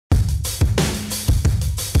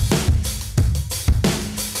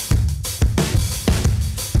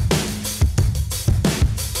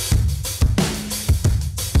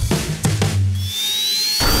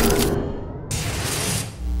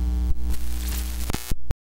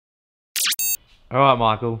Alright,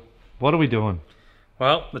 Michael, what are we doing?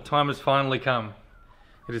 Well, the time has finally come.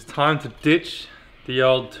 It is time to ditch the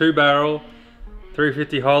old 2-barrel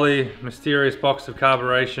 350 Holley mysterious box of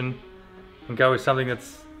carburation and go with something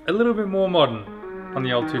that's a little bit more modern on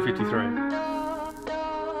the old 253.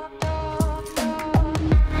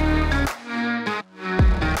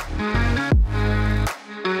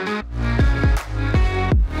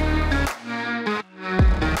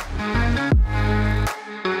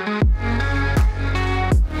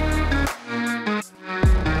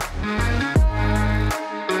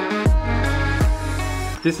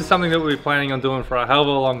 This is something that we've been planning on doing for a hell of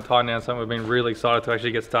a long time now, something we've been really excited to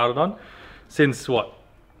actually get started on. Since what,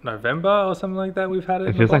 November or something like that we've had it?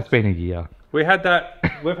 It feels like it's been a year. We've had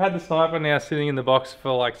the sniper now sitting in the box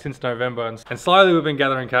for like since November, and slowly we've been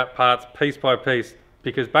gathering parts piece by piece,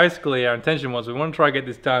 because basically our intention was we want to try and get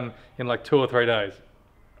this done in like 2 or 3 days.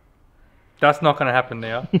 That's not going to happen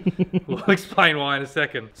now. We'll explain why in a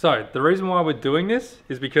second. So the reason why we're doing this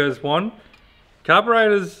is because, one,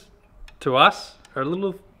 carburetors to us are a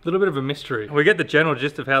little bit of a mystery. We get the general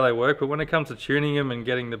gist of how they work, but when it comes to tuning them and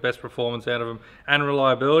getting the best performance out of them and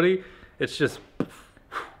reliability, it's just,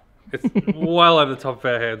 it's well over the top of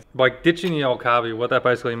our heads. By ditching the old carby, what that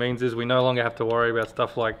basically means is we no longer have to worry about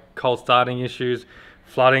stuff like cold starting issues,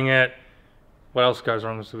 flooding it. What else goes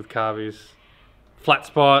wrong with carbies? Flat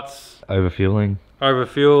spots.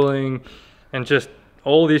 Overfueling, and just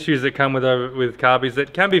all the issues that come with carbies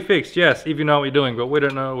that can be fixed, yes, if you know what you're doing, but we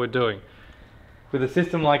don't know what we're doing. With a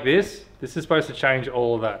system like this is supposed to change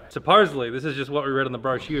all of that. Supposedly, this is just what we read on the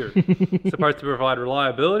brochure. It's supposed to provide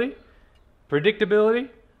reliability, predictability,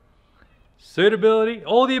 suitability,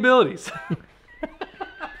 all the abilities.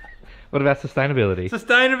 What about sustainability?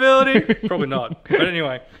 Sustainability? Probably not. But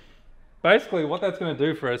anyway, basically what that's going to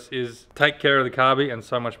do for us is take care of the carby and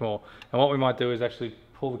so much more. And what we might do is actually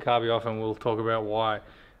pull the carby off, and we'll talk about why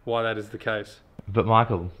that is the case. But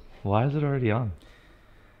Michael, why is it already on?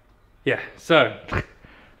 Yeah, so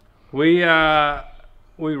we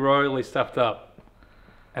royally stuffed up,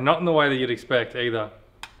 and not in the way that you'd expect either.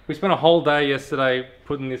 We spent a whole day yesterday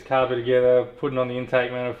putting this carby together, putting on the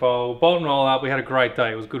intake manifold, bolting it all up. We had a great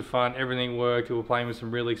day. It was good fun. Everything worked. We were playing with some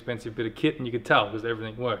really expensive bit of kit, and you could tell because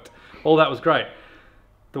everything worked. All that was great.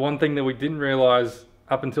 The one thing that we didn't realize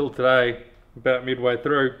up until today, about midway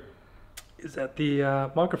through, is that the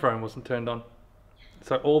microphone wasn't turned on.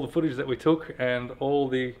 So all the footage that we took and all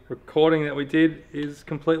the recording that we did is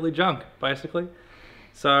completely junk, basically.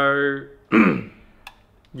 So you're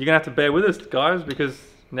gonna have to bear with us, guys, because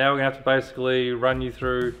now we're gonna have to basically run you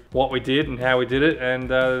through what we did and how we did it, and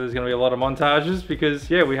there's gonna be a lot of montages because,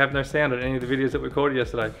 yeah, we have no sound in any of the videos that we recorded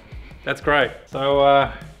yesterday. That's great.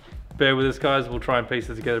 So bear with us, guys. We'll try and piece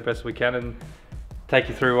it together best we can and take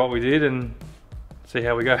you through what we did and see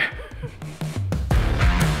how we go.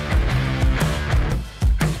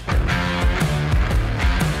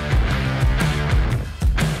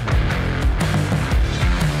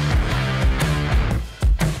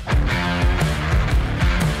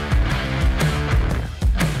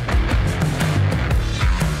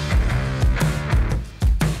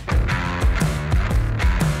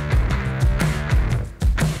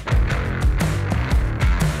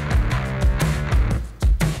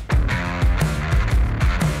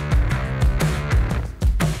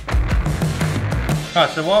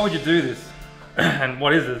 Alright, so why would you do this? And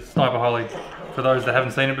what is a sniper Holley for those that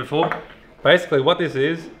haven't seen it before? Basically what this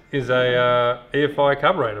is a EFI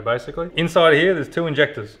carburetor, basically. Inside here there's 2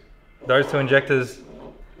 injectors. Those 2 injectors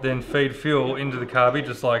then feed fuel into the carby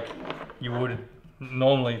just like you would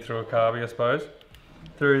normally through a carby, I suppose.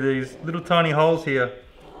 Through these little tiny holes here.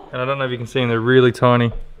 And I don't know if you can see them, they're really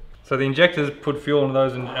tiny. So the injectors put fuel into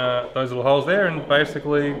those little holes there, and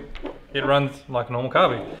basically it runs like a normal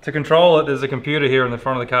carby. To control it, there's a computer here in the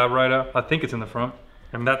front of the carburetor. I think it's in the front.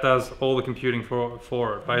 And that does all the computing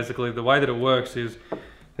for it. Basically, the way that it works is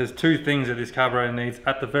there's 2 things that this carburetor needs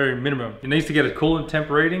at the very minimum. It needs to get a coolant temp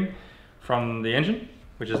reading from the engine,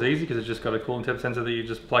 which is easy because it's just got a coolant temp sensor that you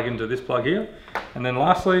just plug into this plug here. And then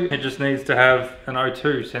lastly, it just needs to have an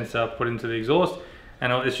O2 sensor put into the exhaust.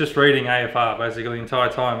 And it's just reading AFR basically the entire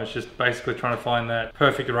time. It's just basically trying to find that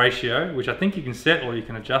perfect ratio, which I think you can set or you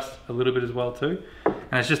can adjust a little bit as well too.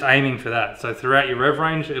 And it's just aiming for that. So throughout your rev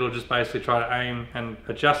range, it'll just basically try to aim and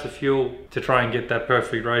adjust the fuel to try and get that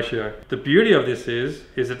perfect ratio. The beauty of this is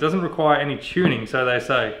it doesn't require any tuning, so they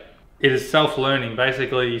say. It is self-learning.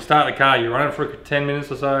 Basically, you start the car, you run it for 10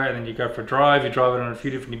 minutes or so, and then you go for a drive, you drive it on a few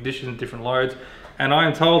different conditions, different loads. And I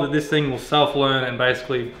am told that this thing will self-learn and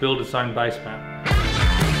basically build its own base map.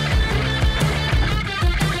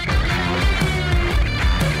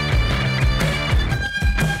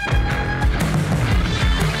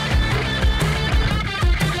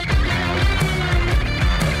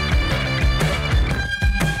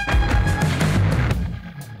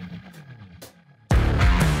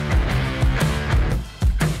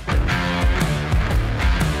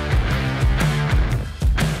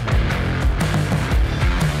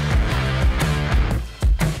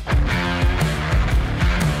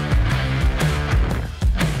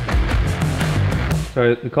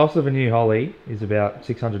 So the cost of a new Holley is about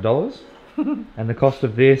 $600, and the cost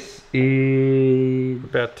of this is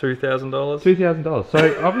About $2,000. $2,000.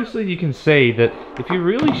 So obviously you can see that if you're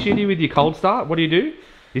really shitty with your cold start, what do?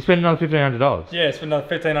 You spend another $1,500. Yeah, spend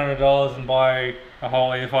another $1,500 and buy a whole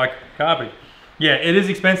EFI carby. Yeah, it is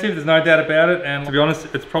expensive, there's no doubt about it, and to be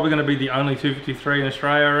honest, it's probably going to be the only 253 in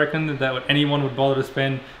Australia, I reckon, that anyone would bother to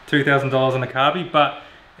spend $2,000 on a carby. But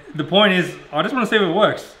the point is, I just want to see if it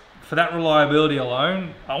works. For that reliability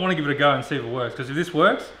alone, I want to give it a go and see if it works, because if this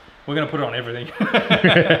works, we're going to put it on everything.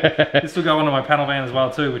 This will go onto my panel van as well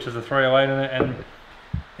too, which is a 308 in it, and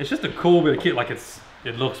it's just a cool bit of kit. Like,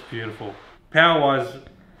 it looks beautiful. Power-wise,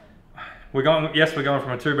 we're going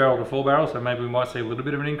from a 2-barrel to 4-barrel, so maybe we might see a little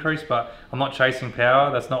bit of an increase, but I'm not chasing power.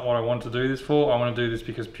 That's not what I want to do this for. I want to do this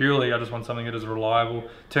because purely I just want something that is reliable,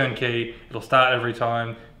 turnkey, it'll start every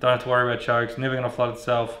time, don't have to worry about chokes, never going to flood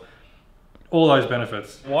itself, all those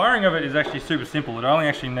benefits. Wiring of it is actually super simple. It only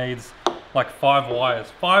actually needs like 5 wires.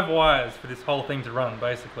 5 wires for this whole thing to run,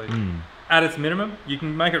 basically. At its minimum. You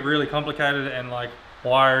can make it really complicated and like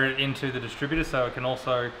wire it into the distributor so it can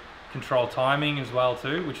also control timing as well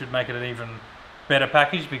too, which would make it an even better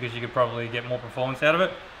package because you could probably get more performance out of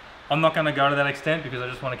it. I'm not going to go to that extent because I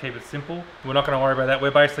just want to keep it simple. We're not going to worry about that.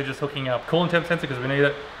 We're basically just hooking up coolant temp sensor because we need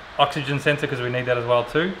it, oxygen sensor because we need that as well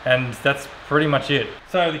too, and that's pretty much it.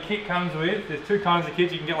 So the kit comes with, there's 2 kinds of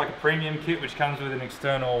kits. You can get like a premium kit which comes with an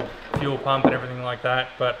external fuel pump and everything like that,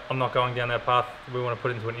 but I'm not going down that path. We want to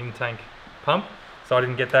put it into an in-tank pump, so I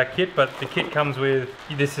didn't get that kit. But the kit comes with,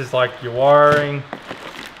 this is like your wiring,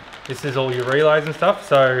 this is all your relays and stuff.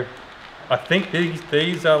 So I think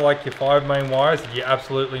these are like your 5 main wires that you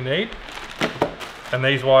absolutely need, and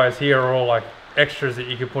these wires here are all like extras that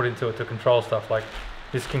you can put into it to control stuff. Like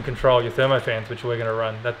this can control your thermofans, which we're going to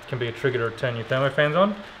run. That can be a trigger to turn your thermofans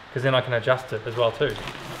on, because then I can adjust it as well too.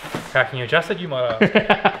 How can you adjust it, you might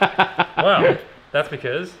ask? Well, that's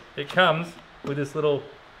because it comes with this little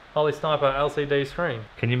Holley Sniper LCD screen.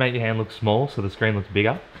 Can you make your hand look small so the screen looks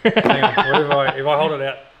bigger? Hang on, what if I hold it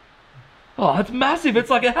out? Oh, it's massive. It's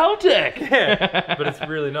like a Haltech. Yeah, but it's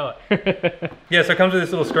really not. Yeah, so it comes with this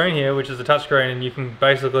little screen here, which is a touch screen, and you can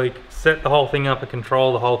basically set the whole thing up and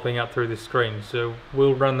control the whole thing up through this screen. So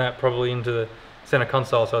we'll run that probably into the center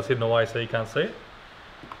console, so it's hidden away so you can't see it.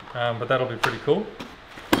 But that'll be pretty cool.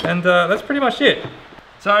 And that's pretty much it.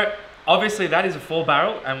 So obviously that is a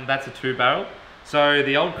 4-barrel and that's a 2-barrel. So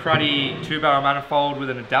the old cruddy 2-barrel manifold with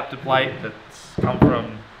an adapter plate that's come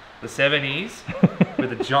from the 70s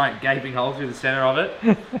with a giant gaping hole through the center of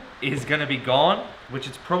it is going to be gone, which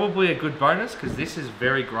is probably a good bonus because this is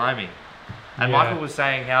very grimy. And Yeah. Michael was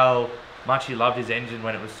saying how much he loved his engine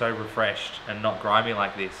when it was so refreshed and not grimy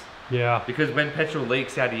like this. Yeah. Because when petrol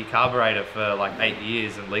leaks out of your carburetor for like 8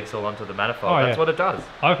 years and leaks all onto the manifold, Oh, that's yeah. what it does.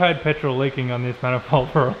 I've had petrol leaking on this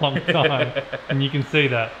manifold for a long time, and you can see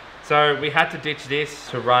that. So we had to ditch this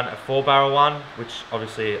to run a 4-barrel one, which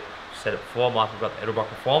obviously, said it before, Michael got the Edelbrock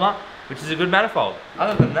Reformer, which is a good manifold.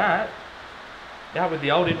 Other than that, yeah, with the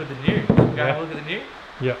old in with the new. Go and have a look at the new.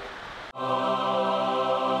 Yep.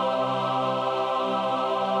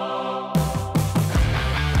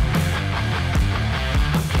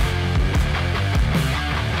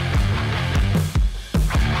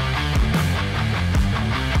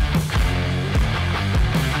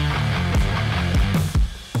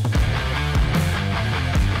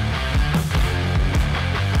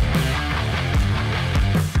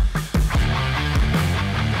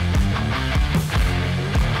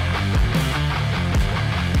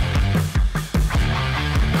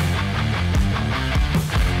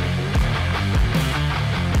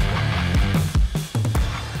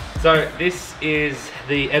 So this is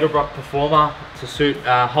the Edelbrock Performer to suit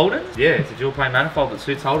Holden. Yeah, it's a dual plane manifold that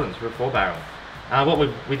suits Holden's for a 4-barrel. What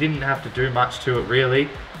we didn't have to do much to it really.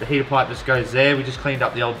 The heater pipe just goes there. We just cleaned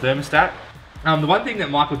up the old thermostat. The one thing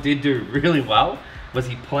that Michael did do really well was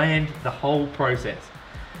he planned the whole process.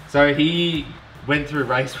 So he went through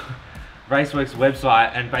Raceworks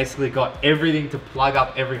website and basically got everything to plug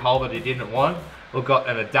up every hole that he didn't want. We got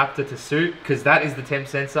an adapter to suit, because that is the temp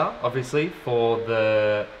sensor, obviously, for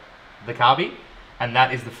the carby, and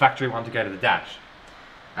that is the factory one to go to the dash.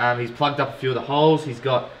 He's plugged up a few of the holes. He's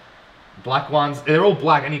got black ones. They're all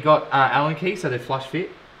black, and he got Allen keys, so they're flush fit.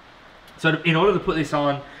 So in order to put this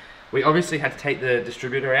on, we obviously had to take the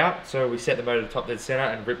distributor out. So we set the motor to top dead center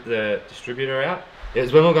and rip the distributor out. It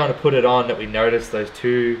was when we were going to put it on that we noticed those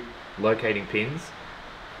 2 locating pins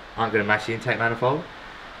aren't going to match the intake manifold.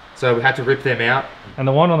 So we had to rip them out. And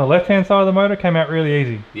the one on the left-hand side of the motor came out really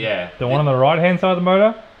easy. Yeah. The one on the right-hand side of the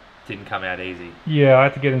motor, didn't come out easy. yeah, I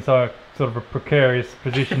had to get inside sort of a precarious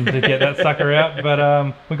position to get that sucker out,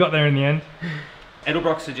 but we got there in the end.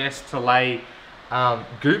 Edelbrock suggests to lay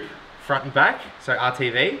goop front and back, so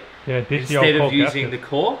RTV, instead of using the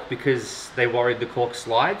cork because they worried the cork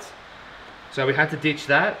slides. So we had to ditch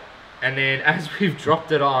that, and then as we've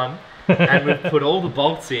dropped it on and we've put all the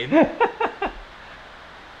bolts in,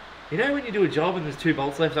 you know when you do a job and there's 2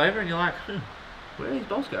 bolts left over and you're like, where do these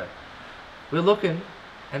bolts go? We're looking,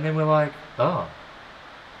 and then we're like, oh,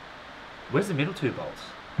 where's the middle 2 bolts?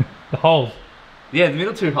 The holes. Yeah, the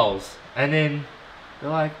middle 2 holes. And then they're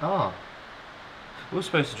like, oh, we were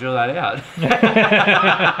supposed to drill that out.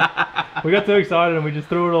 We got too excited and we just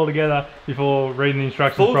threw it all together before reading the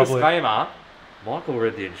instructions properly. Full disclaimer, Michael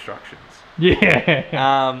read the instructions.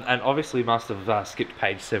 Yeah. And obviously must have skipped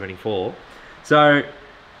page 74. So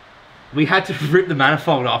we had to rip the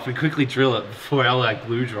manifold off and quickly drill it before our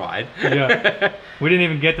glue dried. Yeah. We didn't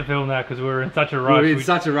even get to film that because we were in such a rush. We were in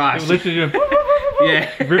such a rush. We literally just yeah.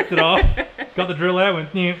 ripped it off, got the drill out,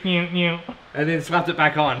 went and then slapped it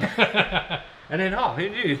back on. And then, oh, who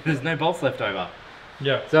knew? There's no bolts left over.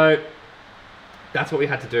 Yeah. So that's what we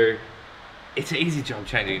had to do. It's an easy job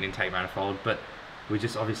changing an intake manifold, but we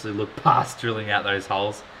just obviously looked past drilling out those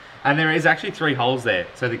holes. And there is actually 3 holes there.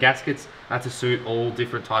 So the gaskets had to suit all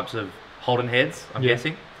different types of Holden heads, I'm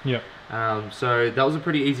guessing. Yeah. So that was a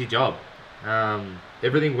pretty easy job.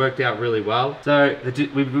 Everything worked out really well. So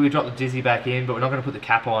we dropped the Dizzy back in, but we're not going to put the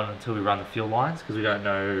cap on until we run the fuel lines because we don't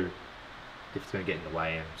know if it's going to get in the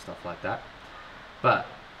way and stuff like that. But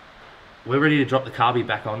we're ready to drop the carby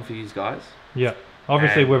back on for you guys. Yeah.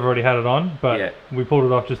 Obviously, we've already had it on, but yeah, we pulled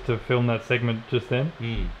it off just to film that segment just then.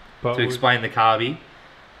 But to explain the carby.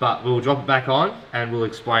 But we'll drop it back on and we'll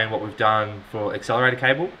explain what we've done for accelerator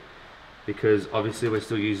cable, because obviously we're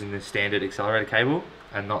still using the standard accelerator cable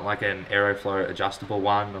and not like an Aeroflow adjustable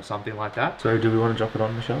one or something like that. So do we want to drop it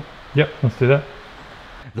on, Michelle? Yep, let's do that.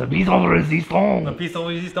 The piece of resistance. The piece of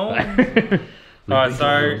resistance. Alright,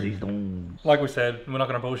 so like we said, we're not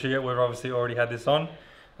going to bullshit it. We've obviously already had this on,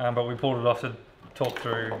 but we pulled it off to talk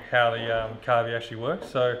through how the carby actually works.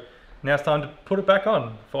 So now it's time to put it back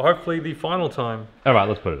on for hopefully the final time. Alright,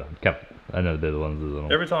 let's put it on. Come. I know they're the ones that are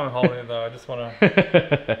on. Every time I'm holding it though, I just want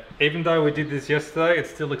to... Even though we did this yesterday, it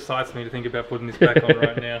still excites me to think about putting this back on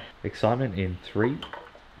right now. Excitement in 3,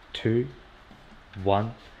 2,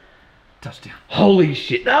 1. Touchdown. Holy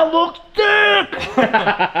shit, that looks sick!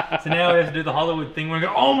 So now we have to do the Hollywood thing where we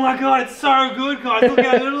go, oh my god, it's so good guys, look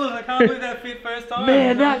how good it is, I can't believe that fit first time.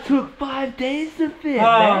 Man, that took 5 days to fit,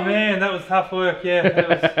 Oh man, that was tough work,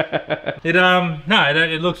 yeah.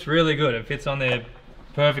 It looks really good, it fits on there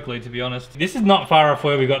perfectly, to be honest. This is not far off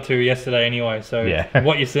where we got to yesterday anyway, so yeah.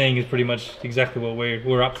 What you're seeing is pretty much exactly what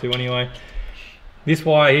we're up to anyway. This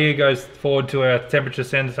wire here goes forward to our temperature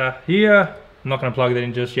sensor here. I'm not going to plug that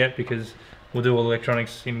in just yet because we'll do all the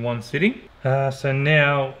electronics in one sitting. So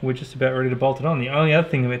now we're just about ready to bolt it on. The only other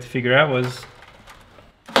thing we had to figure out was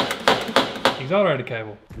accelerator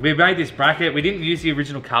cable. We made this bracket. We didn't use the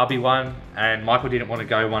original carby one, and Michael didn't want to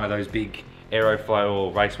go one of those big Aeroflow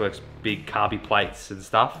or Raceworks big carby plates and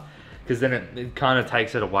stuff, because then it kind of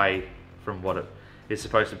takes it away from what it is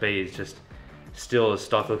supposed to be. It's just still a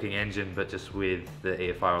stock looking engine, but just with the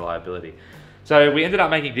EFI reliability. So we ended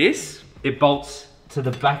up making this. It bolts to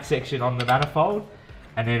the back section on the manifold,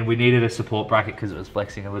 and then we needed a support bracket because it was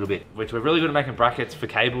flexing a little bit, which we're really good at making brackets for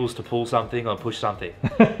cables to pull something or push something.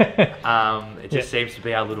 It just seems to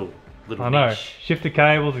be our little I know. niche. Shifter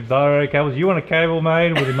cables, accelerator cables. You want a cable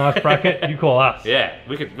made with a nice bracket, you call us. Yeah,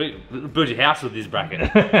 we could build your house with this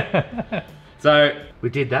bracket. So we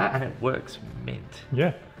did that and it works mint.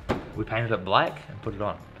 Yeah. We painted it black and put it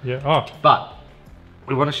on. Yeah. Oh. But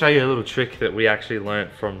we want to show you a little trick that we actually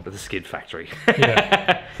learnt from the skid factory.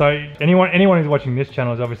 Yeah. So anyone who's watching this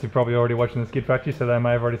channel is obviously probably already watching the skid factory, so they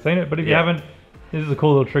may have already seen it. But if you haven't, this is a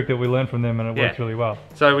cool little trick that we learned from them, and it works really well.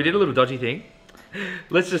 So we did a little dodgy thing.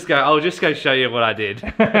 Let's just go. I'll just go show you what I did.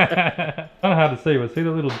 Kind of hard to see, but see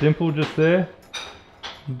the little dimple just there?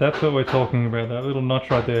 That's what we're talking about. That little notch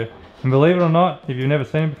right there. And believe it or not, if you've never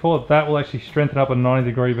seen it before, that will actually strengthen up a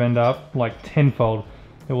 90-degree bend up like tenfold.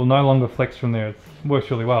 It will no longer flex from there. It works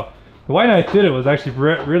really well. The way Nate did it was actually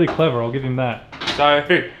really clever. I'll give him that.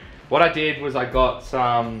 So what I did was I got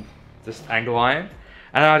some just angle iron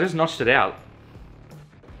and I just notched it out.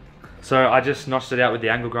 So I just notched it out with the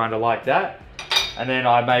angle grinder like that. And then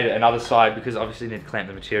I made it another side because obviously you need to clamp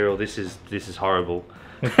the material. This is horrible.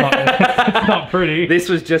 It's not pretty. This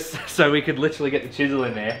was just so we could literally get the chisel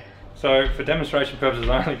in there. So for demonstration purposes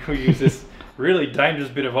only, we use this really dangerous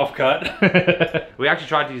bit of offcut. We actually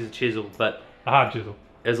tried to use a chisel, but a hard chisel.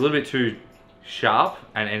 It was a little bit too sharp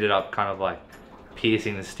and ended up kind of like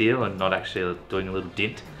piercing the steel and not actually doing a little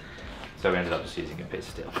dent. So we ended up just using a piece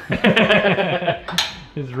of steel.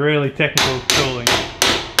 It's really technical tooling.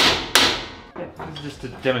 Yeah, this is just to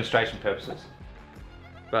demonstration purposes.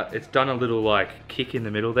 But it's done a little like kick in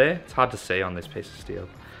the middle there. It's hard to see on this piece of steel.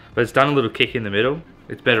 But it's done a little kick in the middle.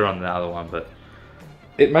 It's better on the other one, but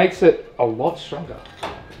it makes it a lot stronger.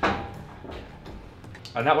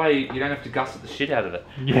 And that way you don't have to gusset the shit out of it.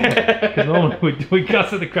 Yeah, because normally we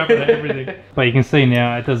gusset the crap out of everything. But you can see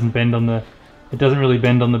now it doesn't bend on the, it doesn't really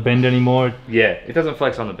bend on the bend anymore. Yeah, it doesn't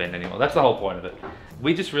flex on the bend anymore. That's the whole point of it.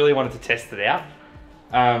 We just really wanted to test it out.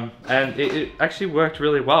 And it actually worked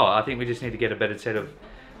really well. I think we just need to get a better set of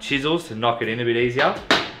chisels to knock it in a bit easier.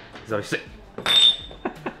 Because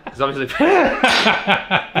obviously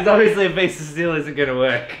a piece of steel isn't going to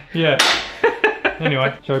work. Yeah.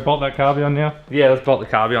 Anyway, shall we bolt that carby on now? Yeah, let's bolt the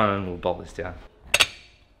carby on and we'll bolt this down.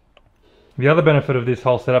 The other benefit of this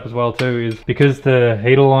whole setup as well too is because the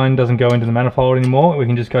heater line doesn't go into the manifold anymore, we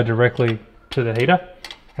can just go directly to the heater.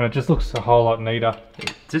 And it just looks a whole lot neater.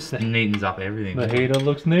 It just neatens up everything. The heater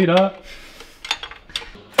looks neater.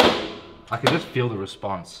 I can just feel the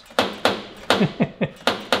response.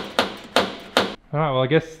 Alright, well I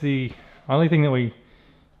guess the only thing that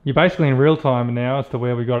you're basically in real time now as to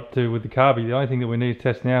where we got to with the carby. The only thing that we need to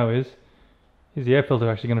test now is the air filter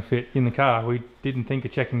actually going to fit in the car? We didn't think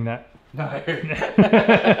of checking that. No.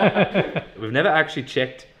 We've never actually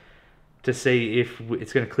checked to see if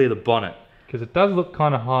it's going to clear the bonnet. Because it does look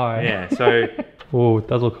kind of high. Yeah, so... Oh, it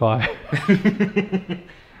does look high.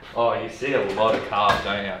 Oh, you see a lot of cars,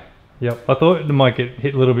 don't you? Yep, I thought it might get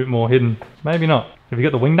hit a little bit more hidden. Maybe not. Have you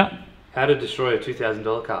got the wing nut? How to destroy a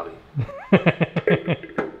 $2,000 carby.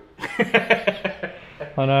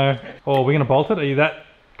 I know. Oh, we're going to bolt it? Are you that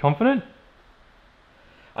confident?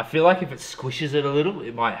 I feel like if it squishes it a little,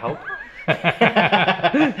 it might help.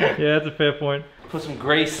 Yeah, that's a fair point. Put some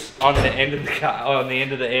grease on the end of the car, on the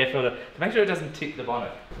end of the air filter, to make sure it doesn't tip the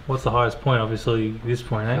bonnet. What's the highest point? Obviously this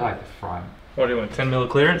point, eh? I like the front. What do you want, 10 mil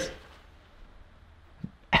clearance?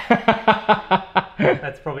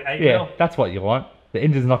 That's probably 8 Yeah, mil. that's what you want. The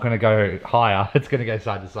engine's not going to go higher, it's going to go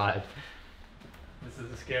side to side. This is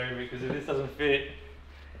the scary bit because if this doesn't fit,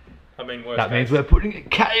 I mean worst That case. means we're putting a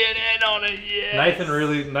K&N on it, yes! Nathan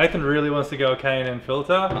really wants to go a K&N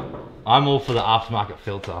filter. I'm all for the aftermarket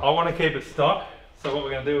filter. I want to keep it stock. So what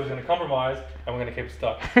we're going to do is we're going to compromise and we're going to keep it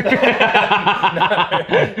stock.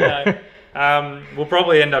 No. We'll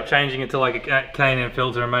probably end up changing it to like a K&N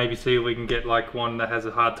filter and maybe see if we can get like one that has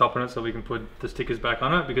a hard top on it so we can put the stickers back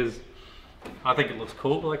on it, because I think it looks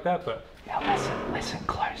cool like that. But Yeah, listen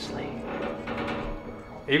closely.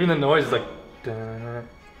 even the noise is like dun,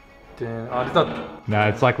 dun. Oh, it's not. No,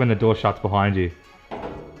 it's like when the door shuts behind you.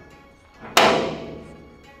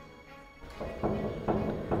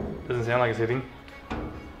 Doesn't sound like it's hitting.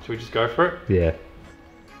 Should we just go for it? Yeah.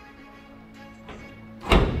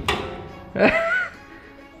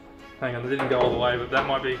 Hang on, it didn't go all the way, but that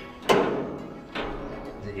might be.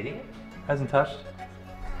 Is it hitting it? Hasn't touched.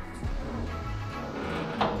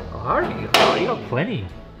 Oh, you got plenty.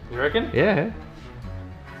 You reckon? Yeah.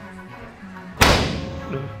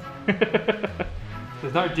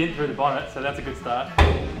 There's no dent through the bonnet, so that's a good start.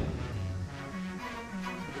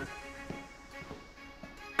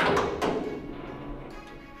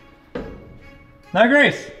 No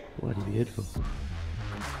grease. Bloody beautiful.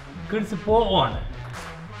 Good support one.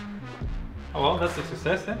 Oh well, that's a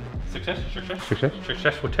success then.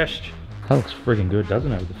 Successful test. That looks freaking good,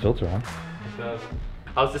 doesn't it, with the filter on? It does.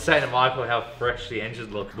 I was just saying to Michael how fresh the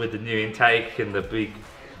engine looked with the new intake and the big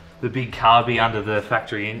carby under the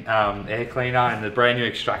factory air cleaner and the brand new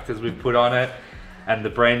extractors we've put on it, and the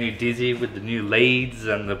brand new Dizzy with the new leads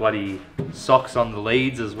and the bloody socks on the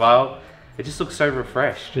leads as well. It just looks so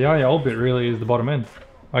refreshed. The only old bit really is the bottom end.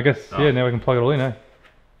 I guess, yeah, now we can plug it all in, eh?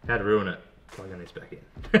 How'd ruin it? Plugging this back in.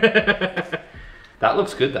 That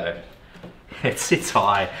looks good though. It sits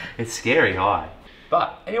high. It's scary high.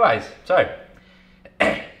 But anyways, so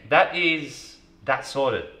that is that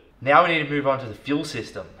sorted. Now we need to move on to the fuel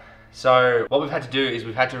system. So what we've had to do is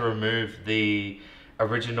we've had to remove the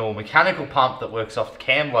original mechanical pump that works off the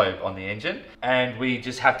cam lobe on the engine, and we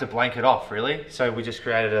just have to blank it off really. So we just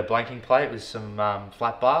created a blanking plate with some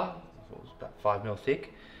flat bar, it was about 5 mil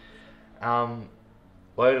thick,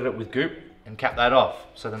 loaded it with goop and capped that off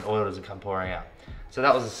so then oil doesn't come pouring out. So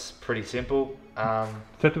that was pretty simple.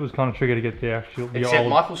 Except it was kind of tricky to get the actual... Except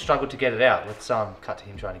Michael struggled to get it out. Let's cut to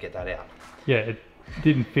him trying to get that out. Yeah, it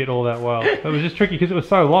didn't fit all that well. It was just tricky because it was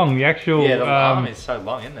so long. The actual... Yeah, the arm is so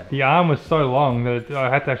long, isn't it? The arm was so long that I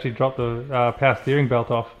had to actually drop the power steering belt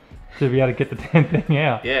off to be able to get the damn thing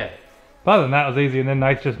out. Yeah. But other than that, it was easy. And then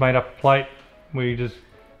Nate just made up a plate. We just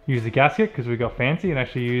use the gasket because we got fancy and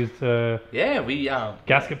actually used Yeah, we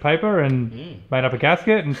gasket paper and made up a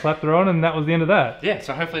gasket and slapped it on, and that was the end of that. yeah.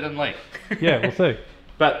 So hopefully it doesn't leak. Yeah, we'll see.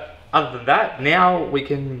 But other than that, now we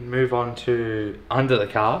can move on to under the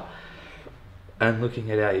car and looking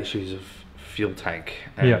at our issues of fuel tank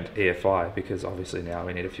and EFI, because obviously now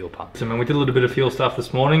we need a fuel pump. So, man, we did a little bit of fuel stuff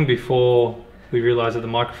this morning before we realised that the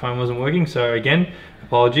microphone wasn't working. So again,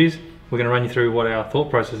 apologies. We're going to run you through what our thought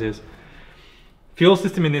process is. Fuel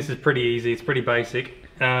system in this is pretty easy. It's pretty basic.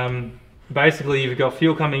 Basically, you've got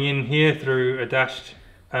fuel coming in here through a dash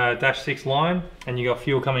 6 line, and you got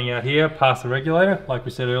fuel coming out here past the regulator. Like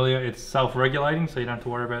we said earlier, it's self-regulating, so you don't have to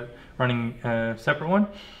worry about running a separate one.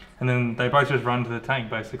 And then they both just run to the tank,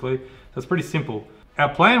 basically. So it's pretty simple.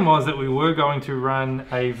 Our plan was that we were going to run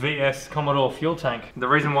a VS Commodore fuel tank. The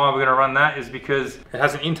reason why we're going to run that is because it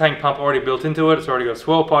has an in-tank pump already built into it. It's already got a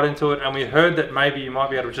swirl pod into it, and we heard that maybe you might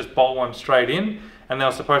be able to just bolt one straight in, and they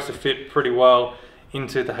were supposed to fit pretty well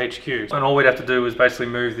into the HQ. And all we'd have to do was basically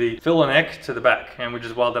move the filler neck to the back, and we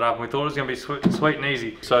just weld it up, and we thought it was going to be sweet and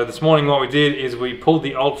easy. So this morning what we did is we pulled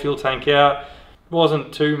the old fuel tank out.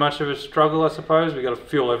 Wasn't too much of a struggle, I suppose. We got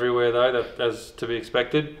fuel everywhere though, as to be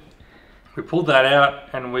expected. We pulled that out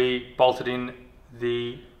and we bolted in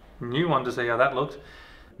the new one to see how that looked.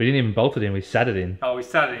 We didn't even bolt it in, we sat it in. Oh, we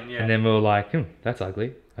sat it in, yeah. And then we were like, that's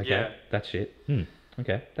ugly. Okay, Yeah. that's shit.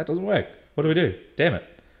 Okay, that doesn't work. What do we do? Damn it.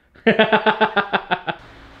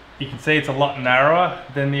 You can see it's a lot narrower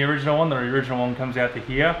than the original one. The original one comes out to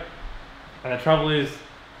here. And the trouble is,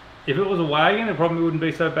 if it was a wagon, it probably wouldn't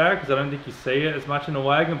be so bad because I don't think you see it as much in a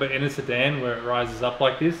wagon, but in a sedan where it rises up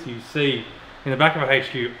like this, you see, in the back of a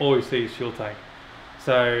HQ, all you see is fuel tank.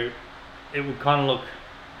 So it would kind of look,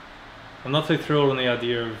 I'm not so thrilled on the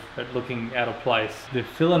idea of it looking out of place. The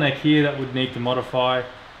filler neck here that would need to modify,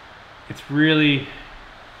 it's really,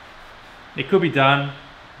 it could be done,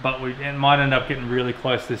 but it might end up getting really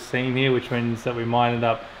close to this seam here, which means that we might end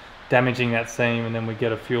up damaging that seam, and then we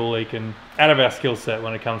get a fuel leak, and out of our skill set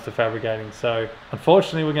when it comes to fabricating. So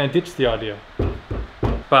unfortunately we're going to ditch the idea.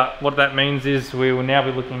 But what that means is we will now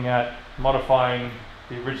be looking at modifying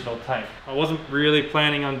the original tank. I wasn't really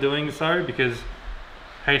planning on doing so because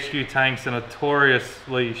HQ tanks are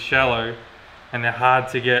notoriously shallow and they're hard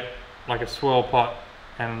to get like a swirl pot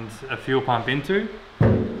and a fuel pump into.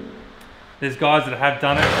 There's guys that have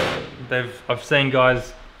done it. I've seen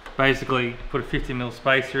guys basically put a 50mm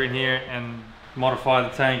spacer in here and modify the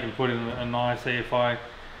tank and put in a nice EFI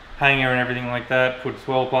hanger and everything like that, put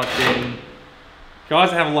swirl pots in.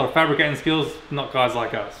 Guys that have a lot of fabricating skills, not guys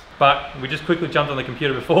like us. But we just quickly jumped on the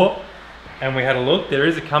computer before and we had a look. There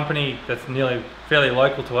is a company that's fairly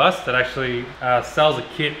local to us that actually sells a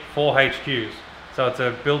kit for HQs. So it's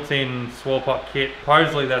a built-in swirl pot kit.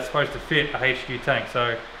 Supposedly that's supposed to fit a HQ tank.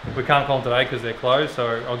 So we can't call them today because they're closed.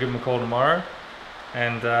 So I'll give them a call tomorrow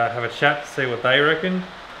and have a chat to see what they reckon.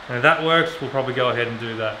 And if that works, we'll probably go ahead and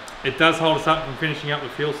do that. It does hold us up from finishing up the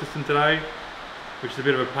fuel system today, which is a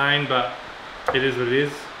bit of a pain, but it is what it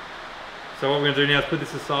is. So what we're going to do now is put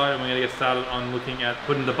this aside and we're going to get started on looking at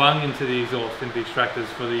putting the bung into the exhaust, into the extractors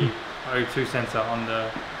for the O2 sensor on the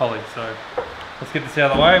Holley. So let's get this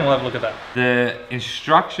out of the way and we'll have a look at that. The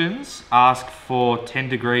instructions ask for 10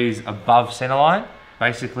 degrees above centerline.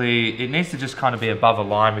 Basically, it needs to just kind of be above a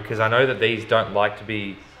line because I know that these don't like to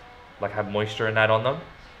be, have moisture and that on them.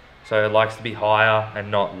 So it likes to be higher and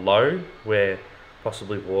not low where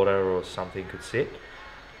possibly water or something could sit.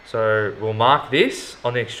 So we'll mark this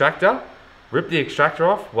on the extractor, rip the extractor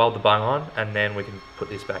off, weld the bung on, and then we can put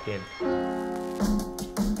this back in.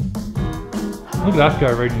 Look at us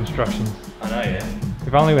go reading instructions. I know, yeah.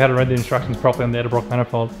 If only we had read the instructions properly on the Edelbrock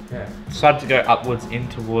manifold. Yeah. Decided to go upwards in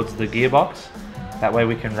towards the gearbox. That way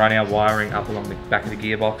we can run our wiring up along the back of the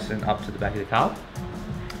gearbox and up to the back of the car.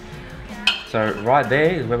 So right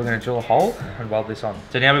there is where we're going to drill a hole and weld this on.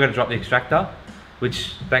 So now we're going to drop the extractor,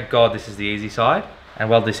 which thank God this is the easy side, and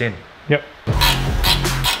weld this in. Yep.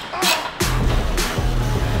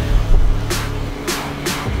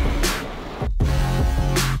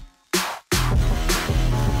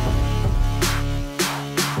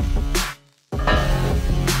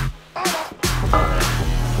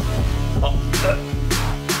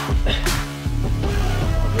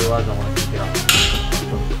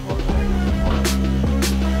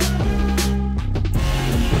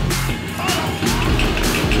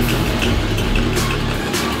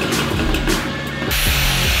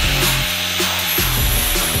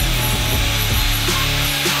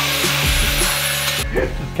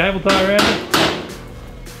 Cable tie around it.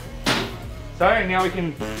 So now we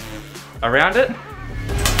can around it.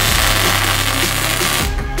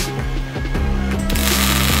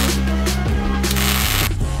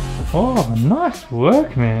 Oh, nice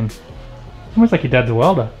work, man. Almost like your dad's a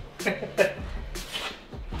welder.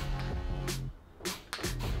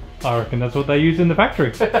 I reckon that's what they use in the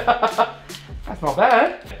factory. That's not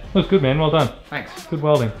bad. Looks good, man. Well done. Thanks. Good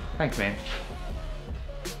welding. Thanks, man.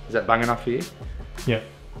 Is that bang enough for you? Yeah.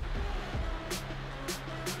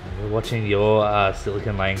 We're watching your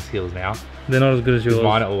silicon laying skills now. They're not as good as yours.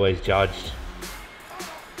 Mine are always judged.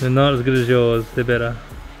 They're not as good as yours. They're better.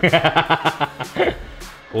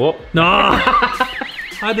 Oh. No! I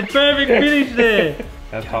had the perfect finish there.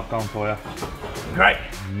 That's popcorn for you. Great.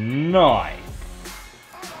 Nice.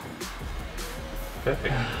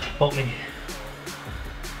 Perfect. Help me.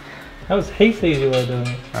 That was heaps easier way of doing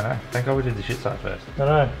it. I know. Thank God we did the shit side first. I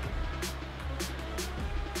know.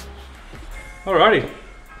 Alrighty.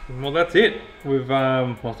 Well, that's it. We've,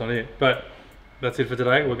 well, it's not it, but that's it for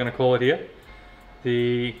today. We're going to call it here.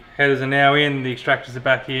 The headers are now in, the extractors are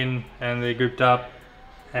back in, and they're grouped up.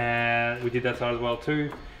 And we did that side as well too.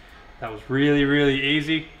 That was really, really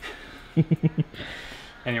easy.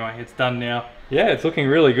 Anyway, it's done now. Yeah, it's looking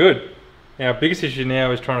really good. Our biggest issue now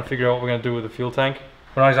is trying to figure out what we're going to do with the fuel tank.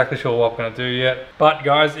 We're not exactly sure what we're going to do yet. But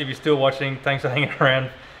guys, if you're still watching, thanks for hanging around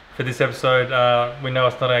for this episode. We know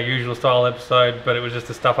it's not our usual style episode, but it was just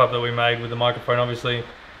a stuff up that we made with the microphone, obviously.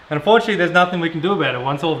 And unfortunately, there's nothing we can do about it.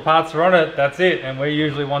 Once all the parts are on it, that's it. And we're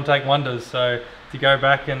usually one take wonders. So to go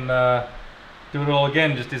back and do it all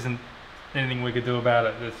again just isn't anything we could do about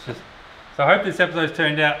it. It's just. So I hope this episode's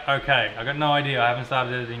turned out okay. I got no idea. I haven't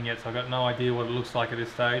started editing yet, so I got no idea what it looks like at this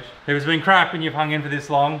stage. If it's been crap and you've hung in for this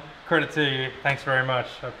long, credit to you. Thanks very much.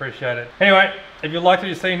 I appreciate it. Anyway, if you liked what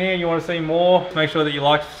you've seen here and you want to see more, make sure that you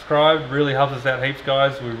like, subscribe. It really helps us out heaps,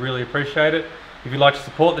 guys. We really appreciate it. If you'd like to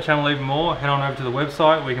support the channel even more, head on over to the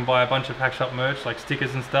website where you can buy a bunch of Hackshop merch like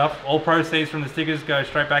stickers and stuff. All proceeds from the stickers go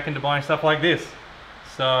straight back into buying stuff like this.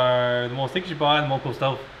 So the more stickers you buy, the more cool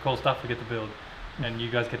stuff we get to build. And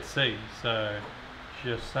you guys get to see, so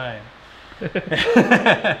just saying.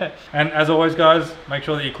 And as always, guys, make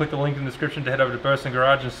sure that you click the link in the description to head over to Burson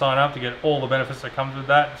Garage and sign up to get all the benefits that comes with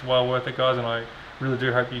that. It's well worth it, guys, and I really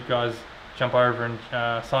do hope you guys jump over and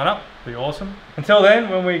sign up. It'll be awesome. Until then,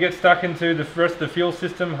 when we get stuck into the rest of the fuel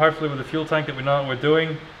system, hopefully with the fuel tank that we know what we're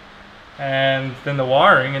doing, and then the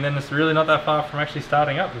wiring, and then it's really not that far from actually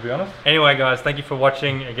starting up, to be honest. Anyway, guys, thank you for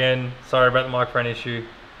watching. Again, sorry about the microphone issue.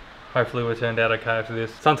 Hopefully we turned out okay after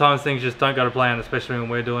this. Sometimes things just don't go to plan, especially when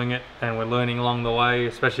we're doing it and we're learning along the way,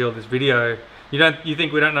 especially all this video. You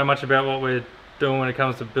think we don't know much about what we're doing when it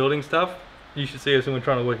comes to building stuff? You should see us when we're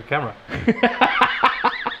trying to work a camera.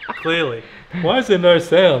 Clearly. Why is there no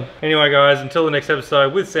sound? Anyway, guys, until the next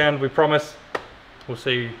episode with sound, we promise. We'll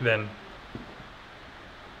see you then.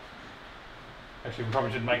 Actually, we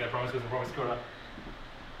probably shouldn't make that promise because we probably screwed up.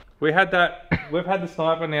 We've had the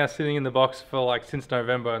sniper now sitting in the box for like since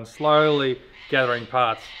November and slowly gathering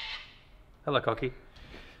parts. Hello, Cocky.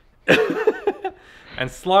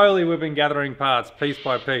 And slowly we've been gathering parts, piece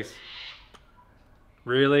by piece.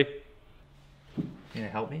 Really? You gonna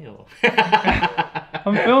help me or?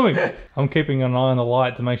 I'm filming. I'm keeping an eye on the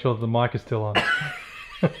light to make sure that the mic is still on.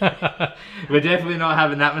 We're definitely not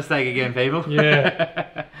having that mistake again, people.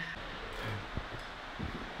 Yeah.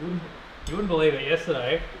 You wouldn't believe it,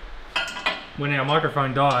 yesterday, when our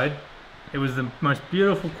microphone died, it was the most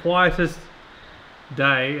beautiful, quietest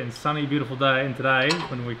day and sunny, beautiful day, and today,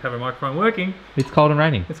 when we have our microphone working, It's cold and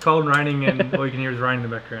raining. it's cold and raining and all you can hear is rain in the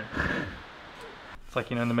background. It's like,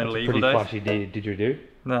 you know, in the Medieval Evil Pretty days. flashy didgeridoo.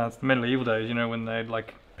 No, it's the Medieval Evil days, you know, when they'd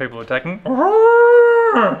like, people attacking. That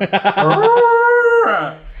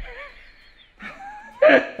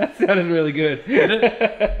sounded really good. Did it?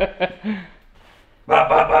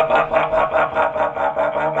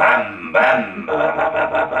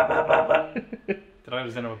 Did I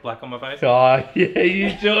just end up with black on my face? Oh, yeah, you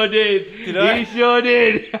sure did. Did I? You sure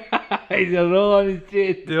did. He's got it all on his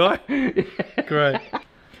chin. Did I? Great.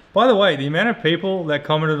 By the way, the amount of people that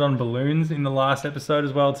commented on balloons in the last episode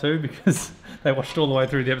as well too, because they watched all the way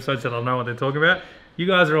through the episode so they'll know what they're talking about. You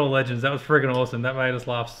guys are all legends. That was freaking awesome. That made us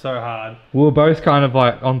laugh so hard. We were both kind of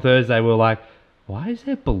like, on Thursday, we were like, why is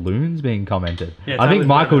there balloons being commented? Yeah, I think totally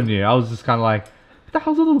Michael balloons. knew. I was just kind of like, what the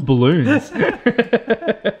hell's all the balloons?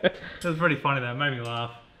 It was pretty funny though. It made me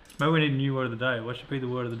laugh. Maybe we need a new word of the day. What should be the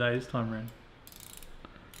word of the day this time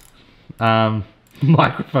around?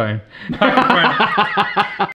 Microphone. Microphone.